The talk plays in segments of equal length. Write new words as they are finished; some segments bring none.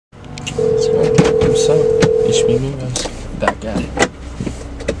Let's go. What's up? Hbamigos. Back at it.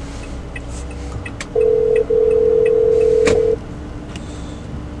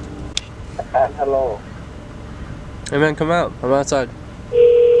 Hello. Hey man, come out. I'm outside.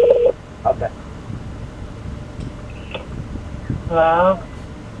 Okay. Hello?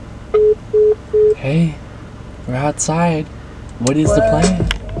 Hey, we're outside. What is the plan?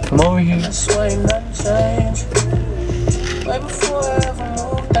 Come over here. I swear ain't nothing changed. Way before I ever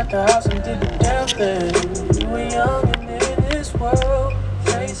moved out the house and did the damn thing. We were young and in this world,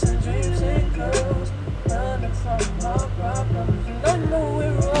 chasing dreams and girls, running from our problems. And I knew we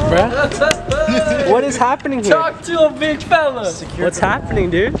were wrong. Bruh? What is happening here? Talk to a big fella. What's happening,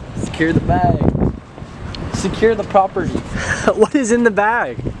 dude? Secure the bag. Secure the property. What is in the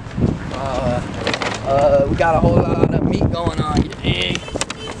bag? We got a whole lot of meat going on. Yeah.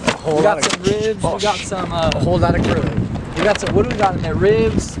 We got some ribs. We got some. A whole lot of grilling. We got some. What do we got in there?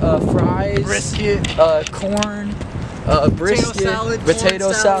 Ribs, fries, Brisket, corn, brisket,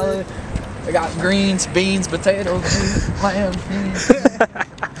 potato salad. I got greens, beans, potatoes, lamb.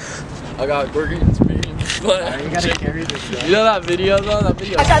 I got greens, beans, lamb. you gotta carry this. You know that video though? That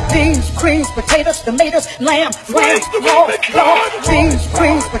video. I got beans, creams, potatoes, tomatoes, lamb, lamb, beans,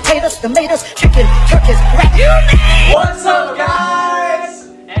 creams, potatoes, tomatoes, chicken, turkeys, rat. What's up, guys?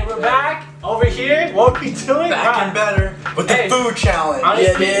 And we're back over here. What are we doing? Back and better with the food challenge.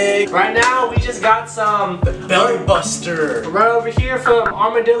 Honestly, right now we just got some Belly buster. right over here from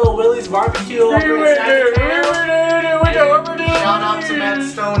Armadillo Willie's Barbecue. Over in Shout out to Matt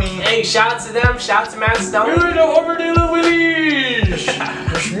Stoney. Hey, shout out to them. Shout out to Matt Stone. We're the Armadillo Willie's.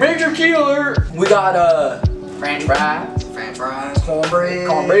 Major killer. We got French fries,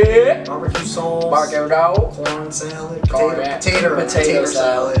 cornbread, barbecue sauce, barbecue dog, corn salad, potato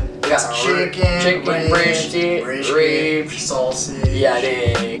salad. We got some chicken, brisket, ribs, sausage, yeah,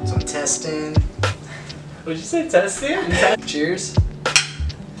 dig. some testing. Would you say testing? Cheers.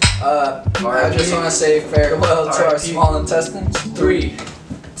 I just want to say farewell to our small intestines. 3,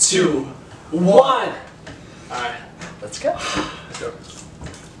 2, 1. Alright, Let's go. let's go.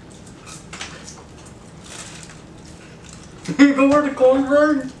 You go where the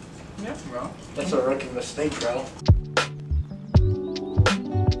cornbread? Yeah, bro. That's a rookie mistake, bro.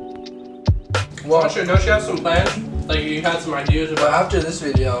 Well, sure, don't you have some plans? Like you had some ideas But about. after this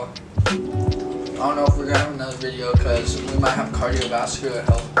video, I don't know if we're gonna have another video because we might have cardiovascular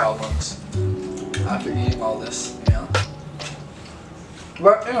health problems after eating all this, you know.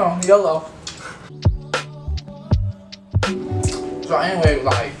 But you know, YOLO. So anyway,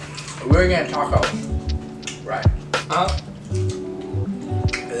 like we were getting tacos, right?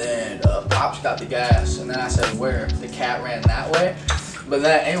 And then Pops got the gas, and then I said where? The cat ran that way. But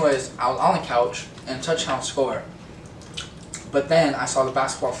then, anyways, I was on the couch and touchdown score. But then I saw the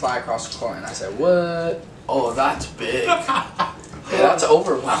basketball fly across the court, and I said, "What? Oh, that's big. Yeah, that's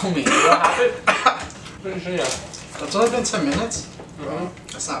overwhelming." What happened? Yeah. That's only been 10 minutes?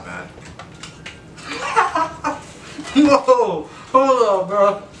 That's not bad. Whoa! Hold on,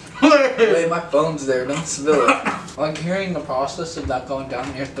 bro. Wait, my phone's there. Don't spill it. Like hearing the process of that going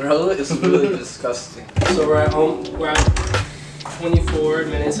down your throat is really disgusting. So we're at home. We're at 24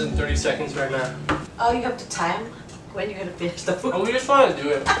 minutes and 30 seconds right now. Oh, you have to time when you're gonna finish the food. Oh, we just want to do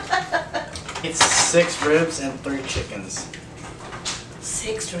it. It's 6 ribs and 3 chickens.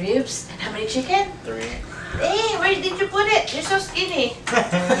 6 ribs and how many chicken? 3. Hey, where did you put it? You're so skinny.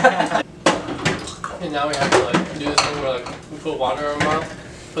 And now we have to like do this thing where like we put water in our mouth,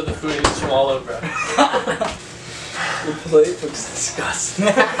 put the food and swallow, bro. The plate looks disgusting.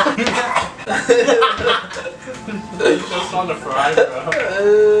 Just on the fry, bro.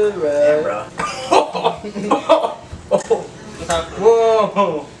 Yeah, bro.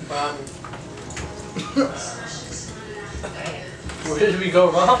 Whoa! Where did we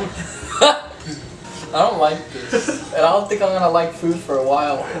go wrong? I don't like this, and I don't think I'm gonna like food for a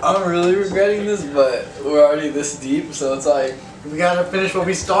while. I'm really regretting this, but we're already this deep, so it's like, We gotta finish what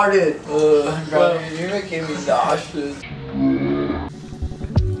we started. bro, you're making me nauseous.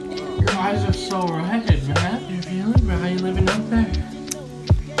 Your eyes are so red, man. You feeling, bro? How you living up there?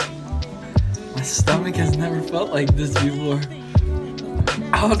 My stomach has never felt like this before.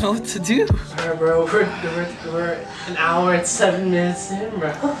 I don't know what to do. Alright, bro. We're an hour and 7 minutes in,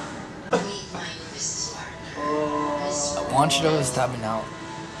 bro. I want you to stop me now.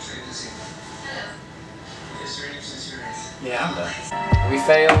 Yeah, I'm done. We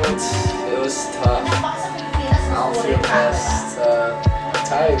failed. It was tough. I don't feel best. I'm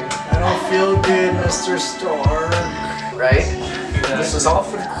tired. I don't feel good, Mr. Stark. Right? This was all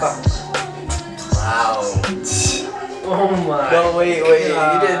for the clouds. Well, Oh my. No, wait,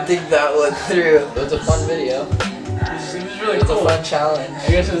 you didn't think that one through. It was a fun video. It was really It was cool. a fun challenge. I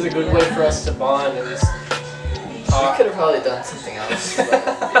guess it was a good way for us to bond and just We talk. could have probably done something else.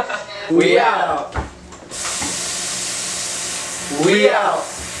 But We out. We out.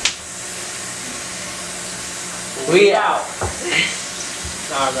 We out.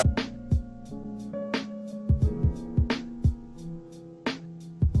 Nah, bro.